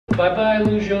Bye-bye,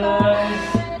 illusion.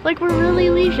 Like we're really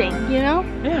leaving, you know?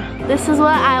 Yeah. This is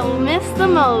what I will miss the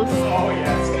most. Oh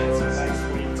yeah, it's got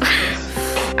some nice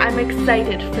sweet. I'm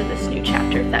excited for this new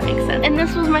chapter, if that makes sense. And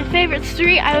this was my favorite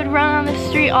street. I would run on this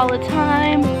street all the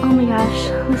time. Oh my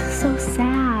gosh, this is so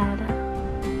sad.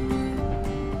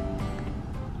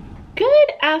 Good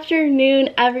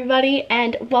afternoon, everybody,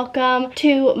 and welcome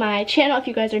to my channel. If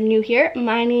you guys are new here,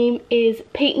 my name is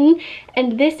Peyton,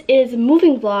 and this is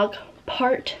Moving Vlog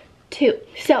Part 2.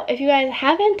 So if you guys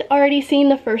haven't already seen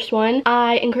the first one,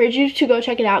 I encourage you to go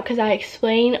check it out because I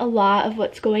explain a lot of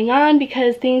what's going on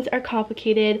because things are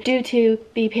complicated due to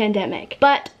the pandemic.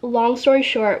 But long story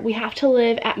short, we have to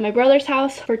live at my brother's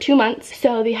house for 2 months.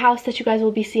 So the house that you guys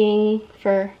will be seeing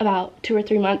for about 2 or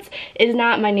 3 months is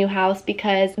not my new house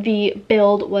because the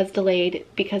build was delayed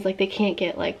because like they can't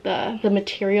get like the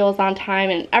materials on time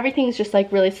and everything's just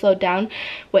like really slowed down,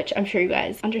 which I'm sure you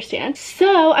guys understand.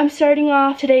 So I'm starting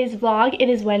off today's vlog. It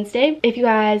is Wednesday. If you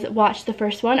guys watched the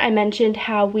first one, I mentioned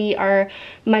how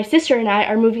my sister and I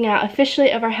are moving out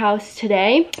officially of our house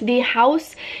today. The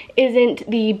house isn't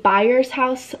the buyer's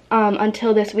house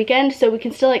until this weekend, so we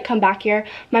can still like come back here.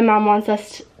 My mom wants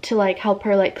us to like help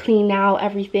her like clean out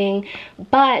everything,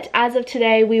 but as of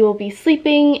today we will be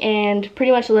sleeping and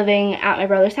pretty much living at my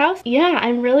brother's house. Yeah,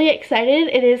 I'm really excited.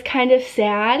 It is kind of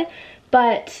sad,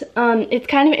 but it's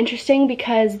kind of interesting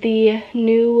because the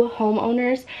new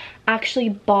homeowners actually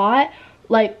bought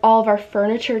like all of our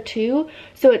furniture too,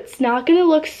 so it's not gonna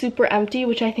look super empty,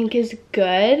 which I think is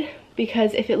good,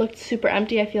 because if it looked super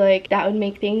empty I feel like that would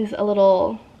make things a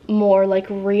little more like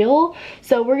real.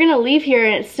 So we're gonna leave here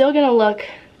and it's still gonna look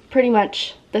pretty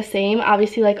much the same.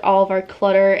 Obviously like all of our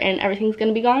clutter and everything's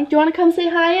gonna be gone. Do you want to come say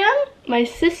hi, Em? My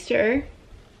sister,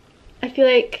 I feel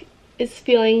like, is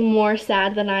feeling more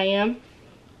sad than I am,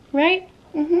 right?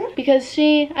 Because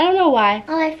I don't know why.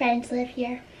 All my friends live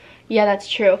here. Yeah, that's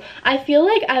true. I feel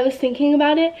like I was thinking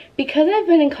about it because I've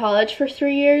been in college for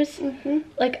 3 years.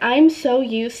 Like I'm so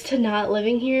used to not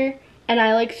living here, and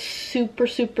I like super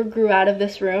grew out of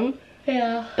this room.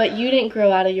 Yeah. But you didn't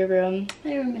grow out of your room.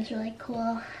 My room is really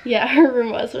cool. Yeah, her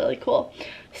room was really cool.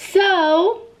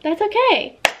 So, that's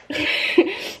okay.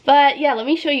 But yeah, let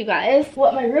me show you guys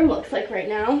what my room looks like right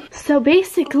now. So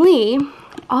basically,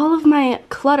 all of my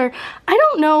clutter, I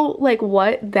don't know like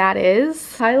what that is.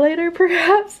 Highlighter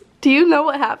perhaps? Do you know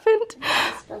what happened?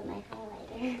 I spilled my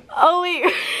highlighter. Oh wait,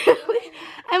 really?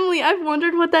 Emily, I've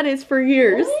wondered what that is for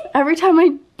years. Really? Every time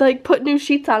I like put new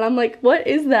sheets on, I'm like, what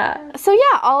is that? So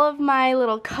yeah, all of my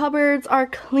little cupboards are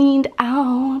cleaned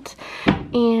out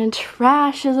and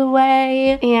trash is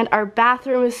away and our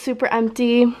bathroom is super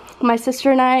empty. My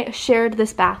sister and I shared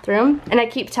this bathroom, and I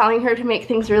keep telling her to make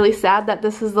things really sad that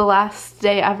this is the last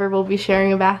day ever we'll be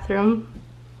sharing a bathroom.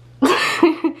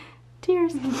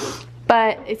 Tears.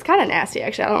 But it's kind of nasty,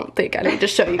 actually. I don't think I need to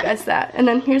show you guys that. And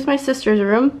then here's my sister's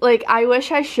room. Like, I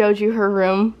wish I showed you her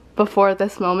room before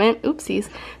this moment. Oopsies.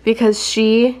 Because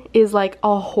she is like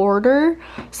a hoarder.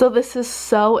 So this is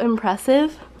so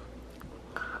impressive.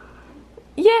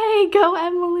 Yay, go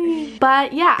Emily.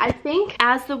 But yeah, I think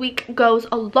as the week goes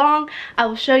along, I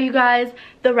will show you guys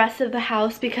the rest of the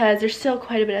house because there's still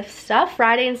quite a bit of stuff.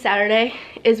 Friday and Saturday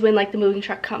is when like the moving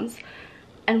truck comes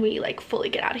and we like fully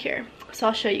get out of here. So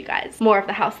I'll show you guys more of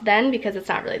the house then because it's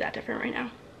not really that different right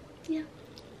now. Yeah.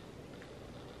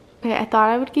 Okay, I thought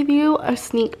I would give you a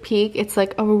sneak peek. It's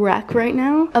like a wreck right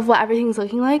now of what everything's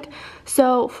looking like.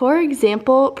 So for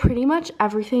example, pretty much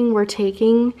everything we're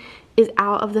taking is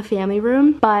out of the family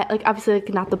room, but like obviously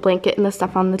like not the blanket and the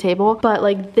stuff on the table, but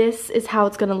like this is how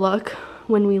it's gonna look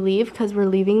when we leave because we're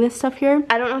leaving this stuff here.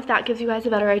 I don't know if that gives you guys a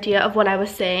better idea of what I was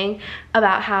saying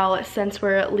about how since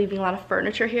we're leaving a lot of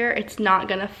furniture here, it's not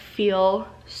gonna feel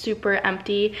super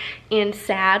empty and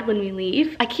sad when we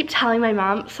leave. I keep telling my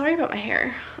mom, sorry about my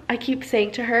hair, I keep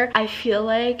saying to her, I feel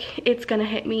like it's gonna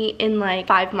hit me in like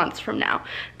 5 months from now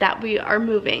that we are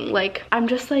moving. Like, I'm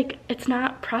just like, it's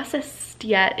not processed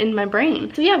yet in my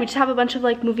brain. So yeah, we just have a bunch of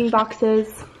like moving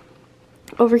boxes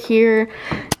over here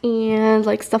and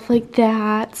like stuff like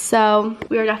that. So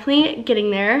we are definitely getting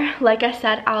there. Like I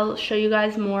said, I'll show you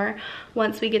guys more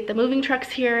once we get the moving trucks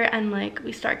here and like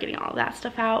we start getting all of that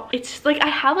stuff out. It's just like I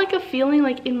have like a feeling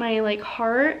like in my like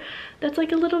heart that's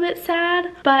like a little bit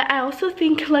sad, but I also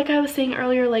think, like I was saying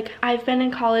earlier, like I've been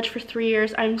in college for 3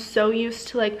 years. I'm so used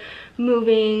to like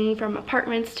moving from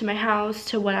apartments to my house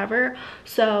to whatever,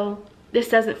 so this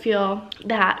doesn't feel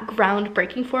that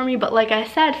groundbreaking for me. But like I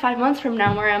said, 5 months from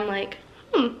now where I'm like,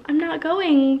 I'm not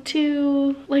going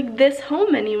to like this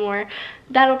home anymore.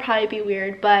 That'll probably be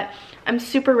weird, but I'm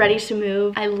super ready to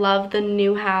move. I love the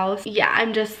new house. Yeah,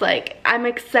 I'm just like, I'm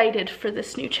excited for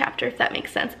this new chapter, if that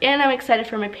makes sense. And I'm excited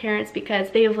for my parents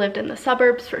because they have lived in the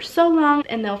suburbs for so long,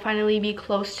 and they'll finally be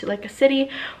close to like a city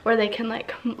where they can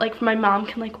like my mom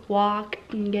can like walk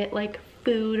and get like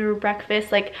food or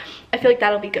breakfast. Like, I feel like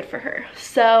that'll be good for her.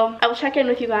 So I will check in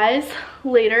with you guys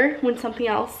later when something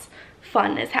else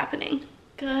fun is happening.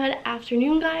 Good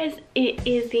afternoon, guys. It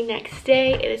is the next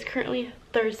day. It is currently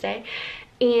Thursday,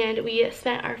 and we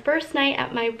spent our first night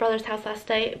at my brother's house last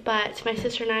night, but my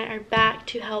sister and I are back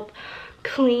to help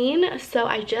clean. So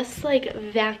I just like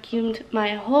vacuumed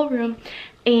my whole room,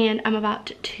 and I'm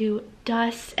about to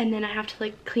dust, and then I have to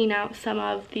like clean out some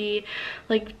of the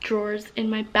like drawers in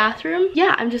my bathroom.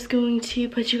 Yeah, I'm just going to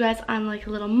put you guys on like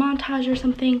a little montage or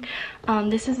something.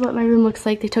 This is what my room looks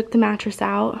like. They took the mattress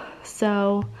out,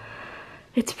 so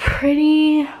it's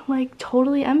pretty like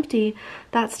totally empty.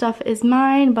 That stuff is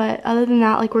mine, but other than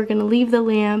that, like, we're gonna leave the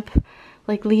lamp,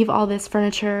 like leave all this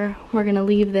furniture, we're gonna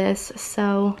leave this.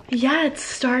 So yeah, it's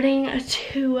starting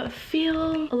to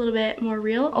feel a little bit more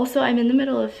real. Also, I'm in the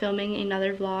middle of filming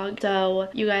another vlog, so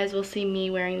you guys will see me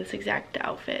wearing this exact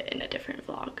outfit in a different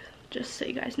vlog, just so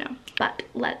you guys know. But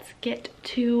let's get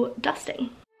to dusting.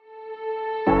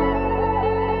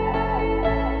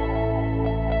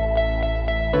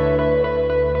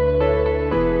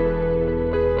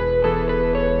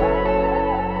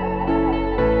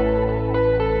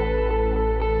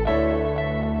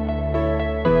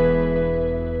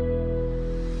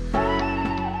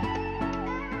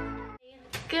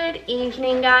 Good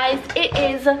evening, guys. It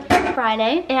is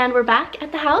Friday and we're back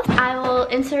at the house. I will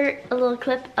insert a little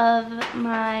clip of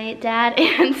my dad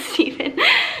and Steven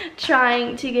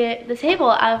trying to get the table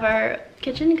out of our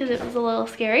kitchen because it was a little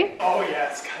scary. Oh yeah,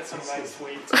 it's got some nice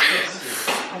sweets.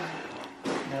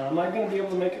 Now, am I going to be able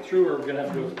to make it through, or we're going to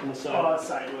have to do it from the side?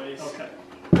 Sideways. Okay.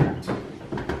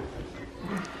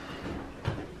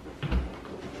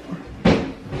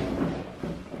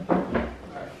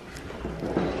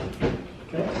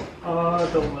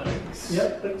 The legs.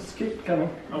 Yep, let's keep coming.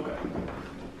 Okay.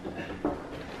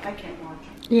 I can't watch.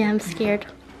 Yeah, I'm scared.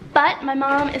 But my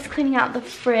mom is cleaning out the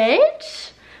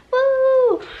fridge.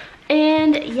 Woo!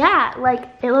 And yeah, like,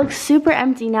 it looks super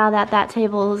empty now that that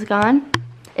table is gone.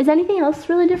 Is anything else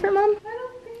really different, Mom? I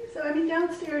don't think so. I mean,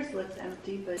 downstairs looks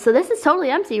empty, but So this is totally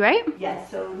empty, right? yes,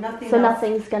 so nothing. So else,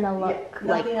 nothing's gonna look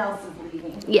like, nothing else is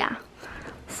leaving. yeah.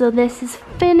 So this is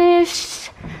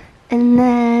finished. And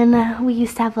then we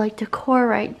used to have like decor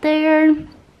right there.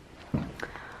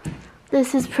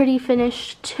 This is pretty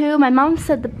finished too. My mom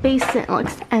said the basement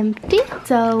looks empty.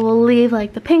 So we'll leave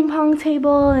like the ping pong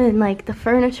table and like the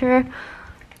furniture.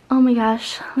 Oh my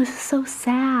gosh, this is so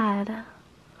sad.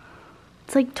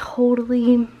 It's like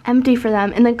totally empty for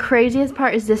them. And the craziest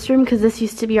part is this room, because this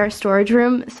used to be our storage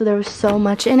room. So there was so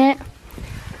much in it.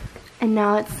 And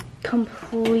now it's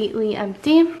completely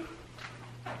empty.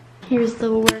 Here's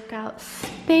the workout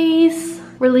space.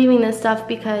 We're leaving this stuff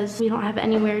because we don't have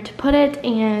anywhere to put it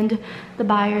and the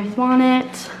buyers want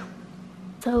it.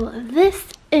 So this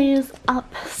is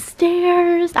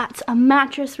upstairs. That's a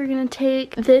mattress we're gonna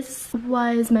take. This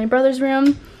was my brother's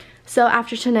room. So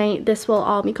after tonight, this will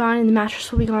all be gone and the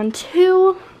mattress will be gone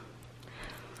too.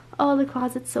 Oh, the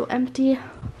closet's so empty.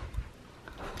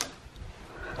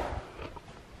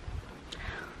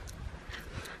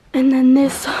 And then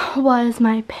this was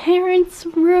my parents'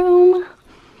 room.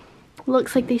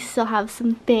 Looks like they still have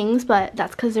some things, but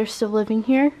that's because they're still living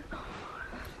here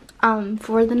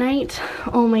for the night.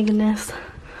 Oh my goodness.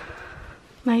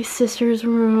 My sister's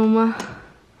room.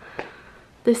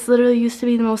 This literally used to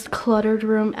be the most cluttered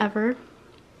room ever.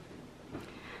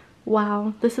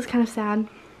 Wow, this is kind of sad.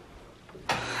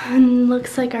 And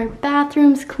looks like our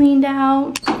bathroom's cleaned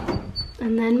out.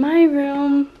 And then my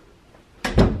room.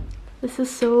 This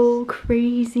is so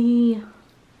crazy.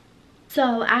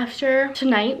 So after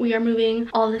tonight, we are moving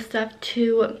all this stuff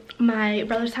to my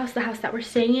brother's house, the house that we're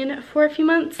staying in for a few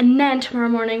months. And then tomorrow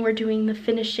morning, we're doing the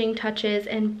finishing touches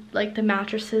and like the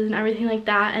mattresses and everything like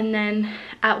that. And then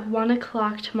at 1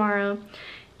 o'clock tomorrow,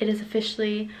 it is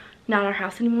officially not our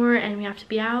house anymore and we have to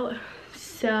be out.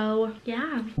 So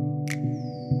yeah.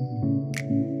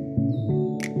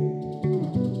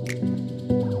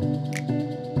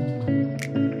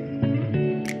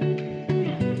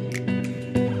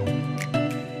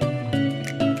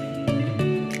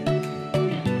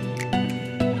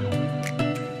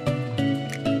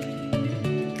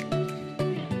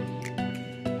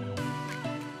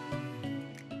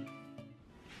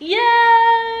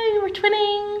 Yay! We're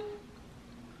twinning!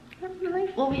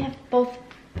 Well, we have both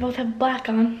both have black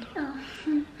on. Oh.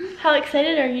 How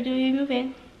excited are you to be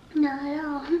moving? Not at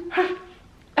all.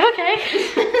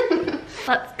 Okay.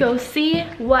 Let's go see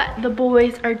what the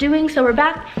boys are doing. So we're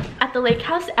back at the lake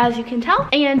house, as you can tell.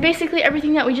 And basically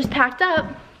everything that we just packed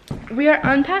up, we are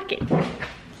unpacking.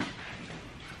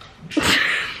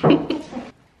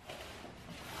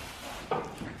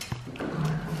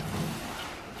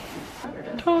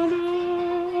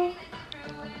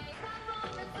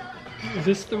 Is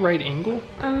this the right angle?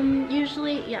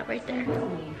 Usually, yeah, right there.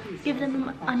 Give them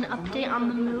an update on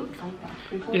the move.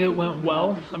 It went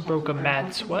well. I broke a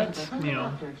mad sweat. You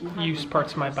know, used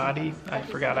parts of my body I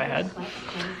forgot I had.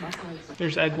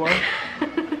 There's Edward.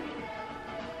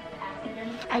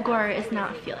 Agora is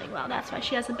not feeling well. That's why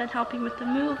she hasn't been helping with the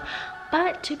move.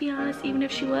 But to be honest, even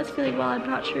if she was feeling well, I'm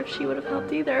not sure if she would have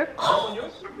helped either.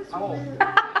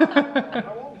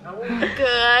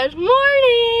 Good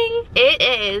morning! It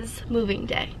is moving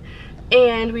day.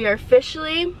 And we are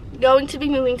officially going to be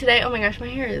moving today. Oh my gosh, my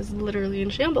hair is literally in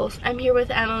shambles. I'm here with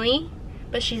Emily,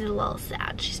 but she's a little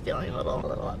sad. She's feeling a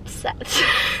little upset.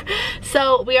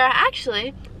 So we are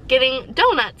actually getting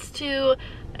donuts to,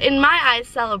 in my eyes,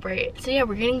 celebrate. So yeah,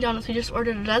 we're getting donuts. We just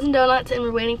ordered a dozen donuts and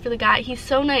we're waiting for the guy. He's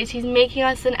so nice. He's making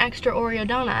us an extra Oreo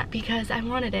donut because I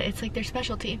wanted it. It's like their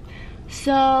specialty.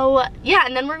 So yeah,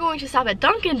 and then we're going to stop at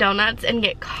Dunkin' Donuts and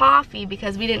get coffee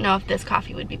because we didn't know if this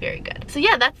coffee would be very good. So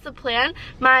yeah, that's the plan.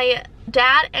 My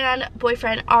dad and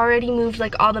boyfriend already moved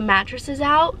like all the mattresses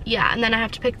out. Yeah, and then I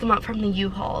have to pick them up from the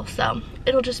U-Haul. So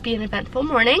it'll just be an eventful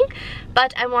morning.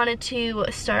 But I wanted to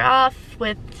start off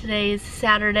with today's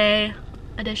Saturday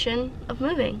edition of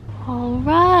moving. All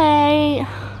right,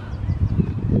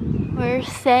 we're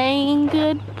saying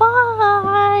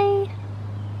goodbye.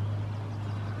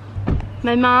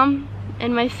 My mom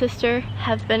and my sister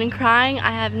have been crying.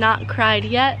 I have not cried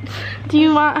yet. Do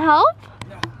you want help?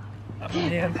 No.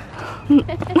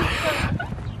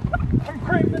 I'm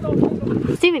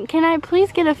crying. Steven, can I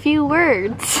please get a few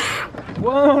words?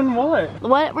 On what?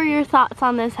 What were your thoughts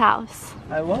on this house?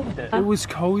 I loved it. It was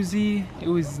cozy. It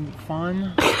was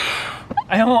fun.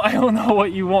 I don't know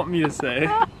what you want me to say.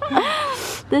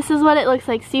 This is what it looks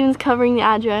like. Steven's covering the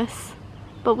address,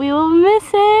 but we will miss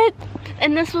it.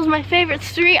 And this was my favorite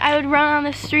street. I would run on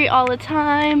this street all the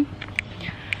time.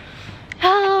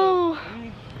 Oh,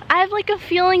 I have like a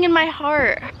feeling in my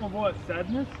heart. Of what,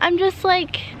 sadness? I'm just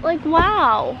like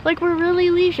wow, like we're really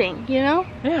leaving, you know?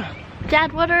 Yeah.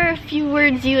 Dad, what are a few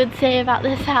words you would say about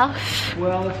this house?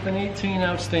 Well, it's been 18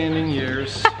 outstanding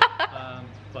years.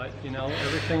 But you know,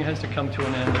 everything has to come to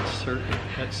an end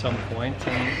at some point,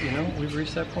 and you know, we've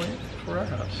reached that point for our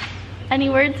house.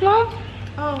 Any words, Mom?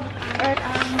 Oh,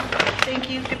 thank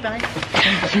you, goodbye.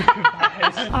 Thank you,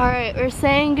 goodbye. All right, we're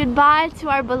saying goodbye to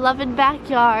our beloved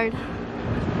backyard.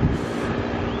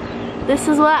 This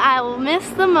is what I will miss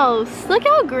the most. Look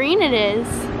how green it is.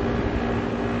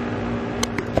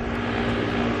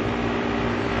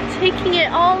 Taking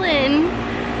it all in,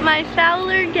 my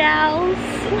Fowler gals.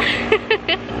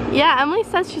 Yeah, Emily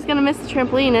says she's gonna miss the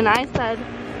trampoline, and I said,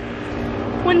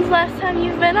 when's the last time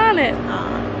you've been on it?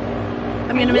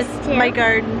 I'm gonna miss my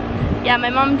garden. Yeah, my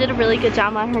mom did a really good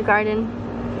job on her garden.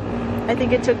 I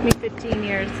think it took me 15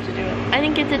 years to do it. I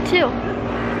think it did too.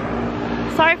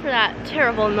 Sorry for that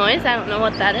terrible noise. I don't know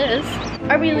what that is.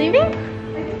 Are we leaving?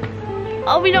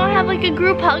 Oh, we don't have like a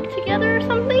group hug together or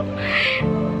something?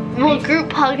 We'll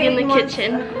group hug in the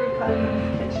kitchen.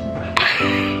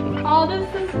 Oh, this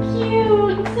is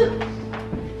cute.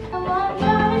 Come on,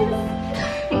 guys.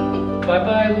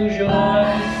 Bye-bye,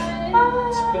 Lujan.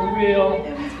 It's been real.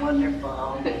 It was wonderful.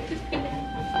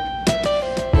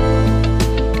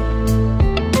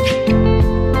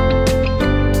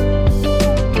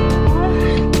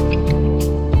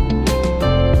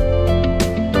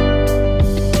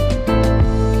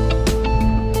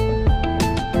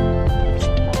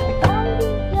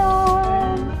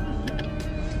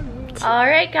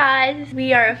 Alright guys,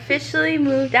 we are officially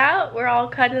moved out. We're all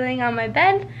cuddling on my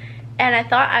bed, and I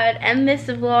thought I would end this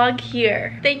vlog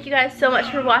here. Thank you guys so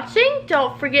much for watching.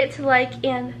 Don't forget to like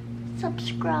and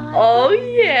Subscribe. oh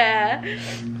yeah,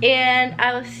 and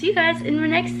I will see you guys in my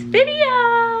next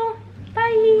video.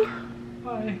 Bye.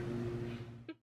 Bye.